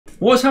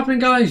What's happening,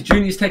 guys?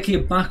 Junior's Tech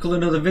here, back with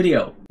another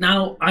video.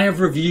 Now, I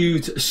have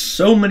reviewed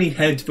so many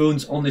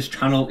headphones on this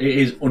channel, it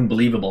is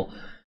unbelievable.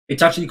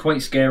 It's actually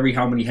quite scary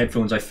how many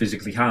headphones I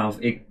physically have.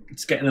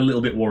 It's getting a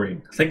little bit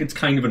worrying. I think it's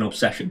kind of an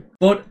obsession.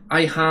 But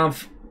I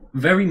have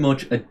very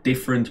much a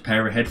different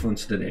pair of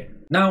headphones today.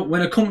 Now,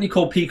 when a company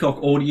called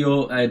Peacock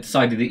Audio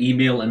decided to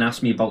email and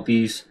ask me about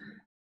these,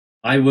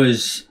 I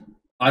was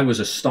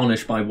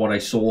astonished by what I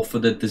saw for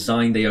the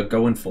design they are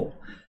going for.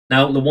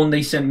 Now, the one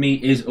they sent me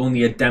is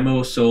only a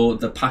demo, so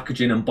the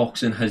packaging and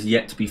boxing has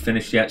yet to be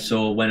finished yet,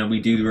 so when we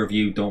do the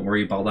review, don't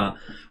worry about that.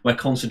 We're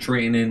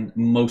concentrating in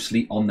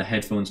mostly on the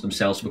headphones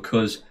themselves,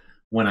 because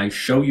when I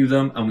show you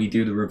them and we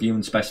do the review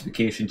and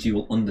specifications, you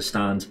will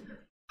understand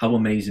how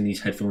amazing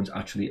these headphones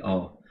actually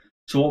are.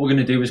 So what we're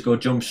going to do is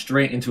jump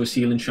straight into a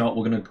ceiling shot.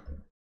 We're going to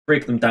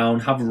break them down,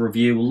 have a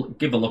review,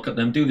 give a look at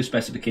them, do the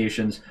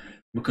specifications,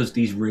 because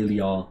these really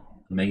are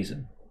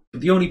amazing.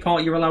 But the only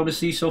part you're allowed to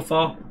see so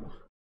far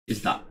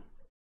is that.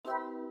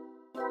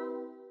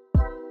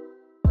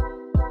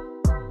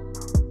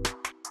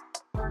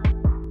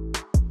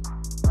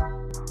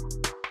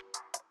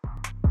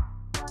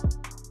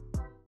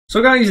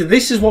 So guys,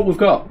 this is what we've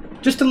got.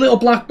 Just a little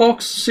black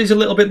box, says a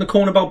little bit in the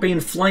corner about being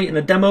flight and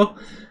a demo.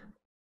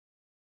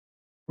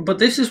 But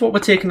this is what we're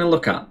taking a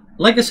look at.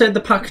 Like I said,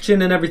 the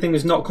packaging and everything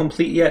is not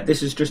complete yet.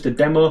 This is just a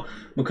demo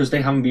because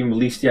they haven't been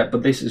released yet.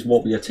 But this is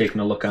what we are taking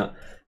a look at.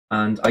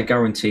 And I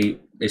guarantee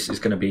this is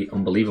going to be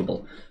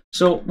unbelievable.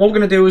 So what we're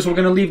going to do is we're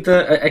going to leave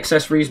the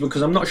accessories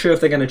because I'm not sure if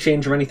they're going to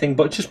change or anything.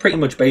 But just pretty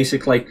much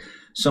basic, like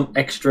some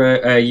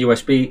extra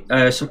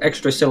USB, some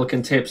extra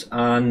silicon tips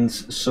and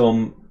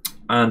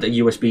a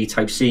USB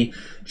Type-C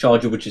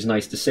charger, which is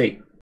nice to see.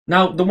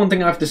 Now, the one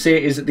thing I have to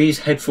say is that these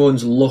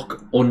headphones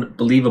look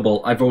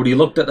unbelievable. I've already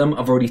looked at them,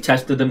 I've already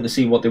tested them to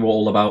see what they were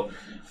all about,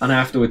 and I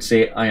have to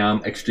say I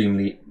am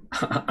extremely,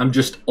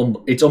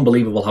 it's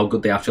unbelievable how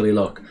good they actually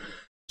look.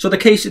 So the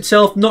case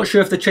itself, not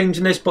sure if they're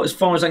changing this, but as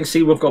far as I can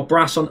see, we've got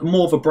brass on,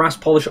 more of a brass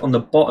polish on the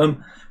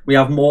bottom. We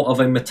have more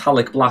of a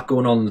metallic black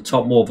going on the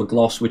top, more of a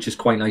gloss, which is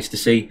quite nice to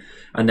see.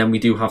 And then we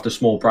do have the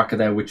small bracket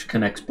there, which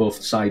connects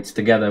both sides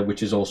together,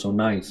 which is also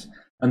nice.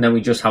 And then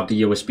we just have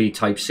the USB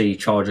Type-C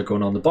charger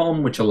going on the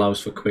bottom, which allows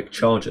for quick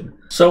charging.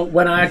 So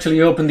when I actually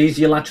open these,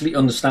 you'll actually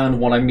understand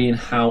what I mean,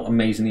 how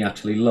amazing they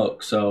actually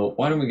look. So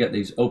why don't we get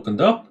these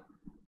opened up?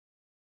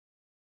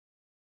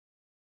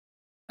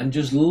 And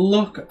just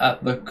look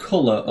at the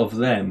color of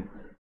them.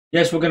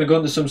 Yes, we're going to go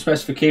into some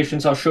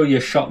specifications. I'll show you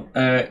a shot.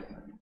 I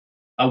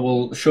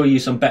will show you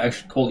some better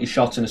quality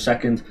shots in a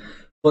second.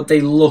 But they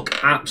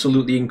look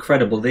absolutely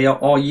incredible. They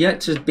are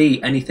yet to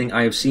be anything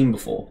I have seen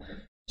before.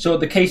 So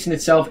the casing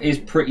itself is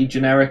pretty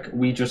generic.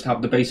 We just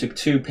have the basic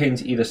 2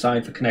 pins either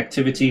side for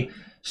connectivity,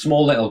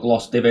 small little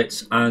gloss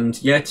divots,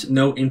 and yet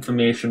no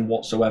information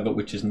whatsoever,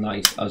 which is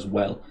nice as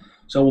well.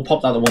 So we'll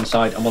pop that to one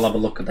side and we'll have a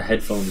look at the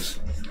headphones.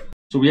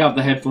 So we have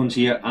the headphones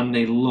here and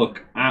they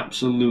look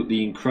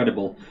absolutely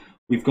incredible.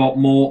 We've got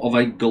more of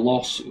a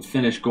gloss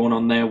finish going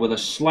on there with a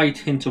slight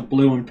hint of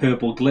blue and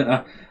purple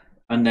glitter,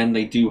 and then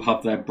they do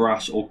have their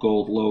brass or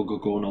gold logo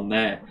going on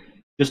there.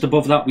 Just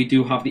above that, we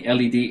do have the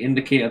LED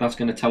indicator that's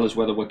going to tell us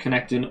whether we're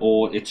connecting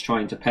or it's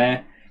trying to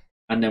pair.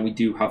 And then we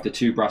do have the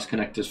 2 brass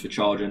connectors for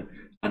charging,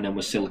 and then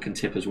with silicon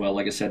tip as well.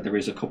 Like I said, there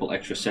is a couple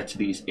extra sets of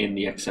these in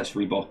the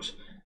accessory box,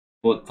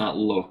 but that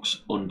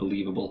looks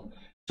unbelievable.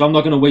 So I'm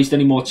not going to waste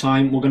any more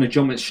time. We're going to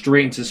jump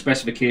straight into the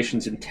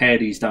specifications and tear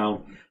these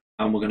down,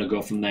 and we're going to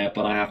go from there.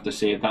 But I have to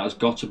say, that has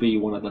got to be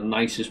one of the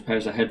nicest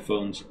pairs of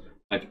headphones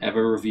I've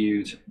ever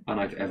reviewed and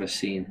I've ever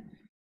seen.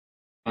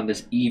 And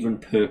there's even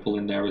purple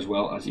in there as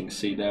well, as you can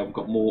see there. We've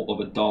got more of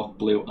a dark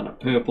blue and a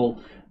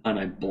purple and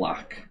a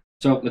black.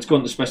 So let's go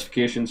into the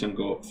specifications and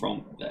go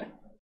from there.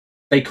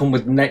 They come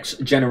with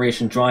next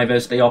generation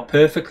drivers. They are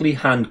perfectly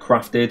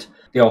handcrafted.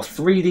 They are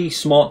 3D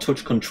smart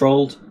touch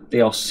controlled.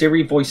 They are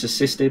Siri voice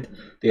assisted.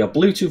 They are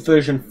Bluetooth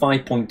version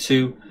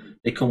 5.2.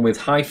 They come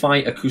with hi-fi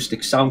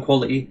acoustic sound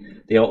quality.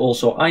 They are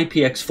also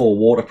IPX4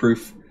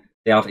 waterproof.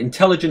 They have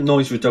intelligent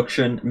noise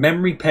reduction,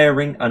 memory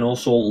pairing, and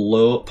also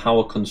low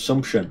power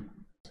consumption.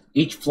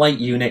 Each flight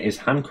unit is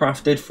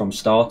handcrafted from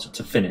start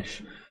to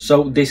finish.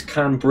 So this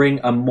can bring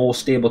a more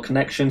stable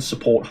connection,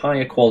 support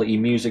higher quality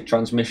music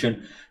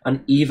transmission,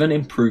 and even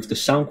improve the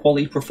sound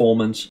quality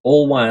performance,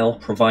 all while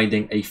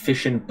providing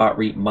efficient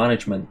battery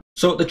management.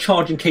 So the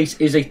charging case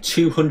is a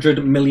 200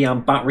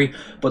 milliamp battery,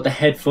 but the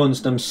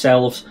headphones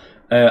themselves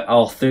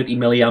are 30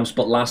 milliamps,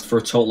 but last for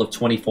a total of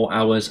 24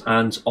 hours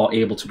and are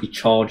able to be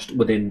charged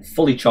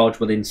fully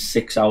charged within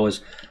 6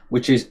 hours,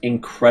 which is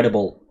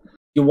incredible.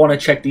 You want to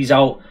check these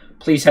out,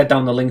 please head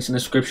down the links in the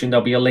description.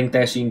 There'll be a link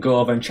there so you can go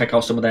over and check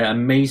out some of their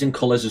amazing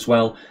colours as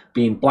well,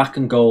 being black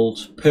and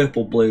gold,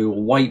 purple blue,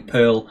 white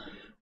pearl,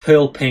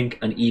 pearl pink,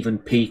 and even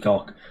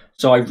peacock.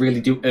 So I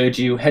really do urge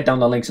you, head down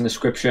the links in the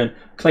description,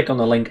 click on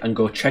the link and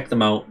go check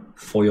them out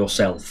for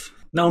yourself.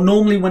 Now,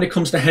 normally when it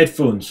comes to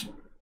headphones,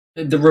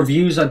 the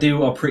reviews I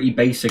do are pretty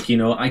basic, you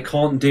know. I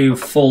can't do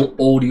full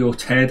audio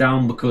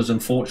teardown because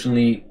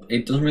unfortunately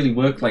it doesn't really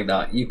work like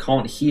that. You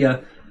can't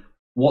hear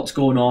what's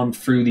going on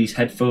through these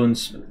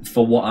headphones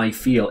for what I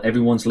feel.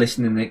 Everyone's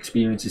listening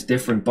experience is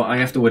different, but I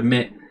have to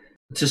admit,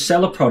 to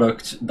sell a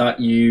product that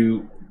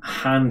you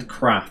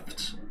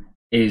handcraft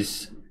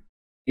is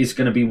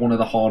going to be one of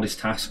the hardest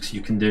tasks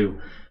you can do.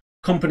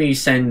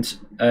 Companies send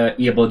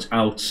earbuds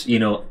out, you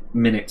know,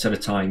 minutes at a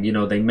time. You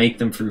know, they make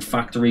them through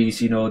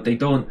factories. You know, they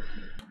don't.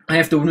 I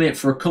have to admit,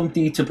 for a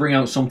company to bring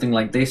out something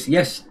like this,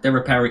 yes, they're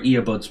a pair of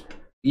earbuds.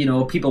 You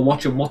know, people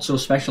watch them. What's so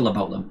special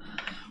about them?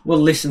 Well,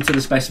 listen to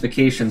the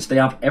specifications. They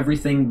have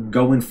everything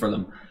going for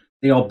them.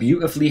 They are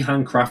beautifully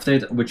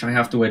handcrafted, which I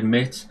have to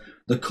admit.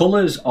 The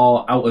colours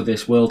are out of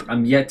this world.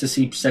 I'm yet to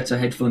see sets of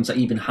headphones that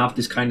even have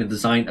this kind of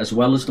design, as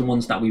well as the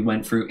ones that we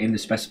went through in the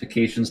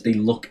specifications. They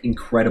look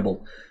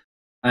incredible.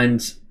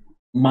 And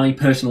my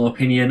personal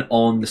opinion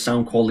on the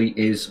sound quality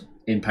is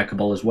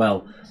impeccable as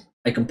well.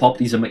 I can pop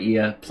these in my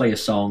ear, play a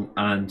song,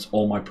 and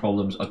all my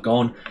problems are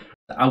gone.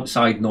 The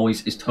outside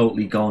noise is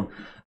totally gone,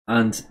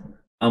 and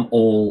I'm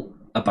all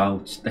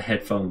about the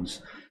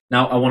headphones.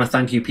 Now, I want to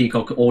thank you,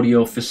 Peacock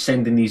Audio, for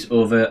sending these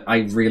over. I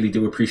really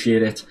do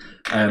appreciate it.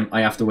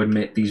 I have to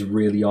admit, these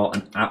really are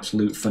an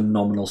absolute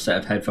phenomenal set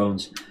of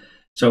headphones.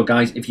 So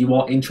guys, if you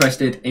are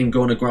interested in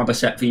going to grab a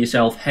set for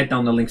yourself, head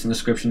down the links in the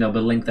description. There'll be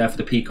a link there for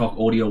the Peacock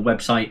Audio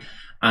website,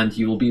 and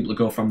you will be able to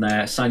go from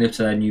there, sign up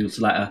to their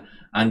newsletter,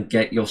 and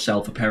get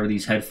yourself a pair of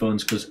these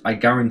headphones, because I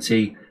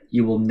guarantee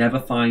you will never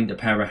find a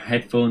pair of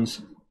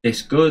headphones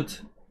this good,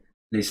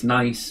 this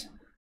nice,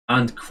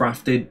 and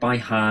crafted by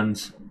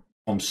hand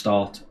from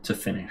start to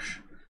finish.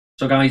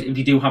 So guys, if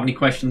you do have any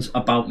questions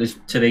about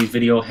today's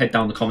video, head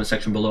down the comment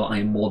section below. I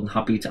am more than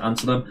happy to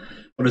answer them.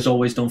 But as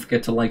always, don't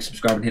forget to like,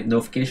 subscribe, and hit the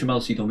notification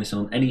bell so you don't miss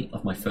out on any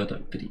of my further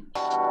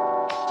videos.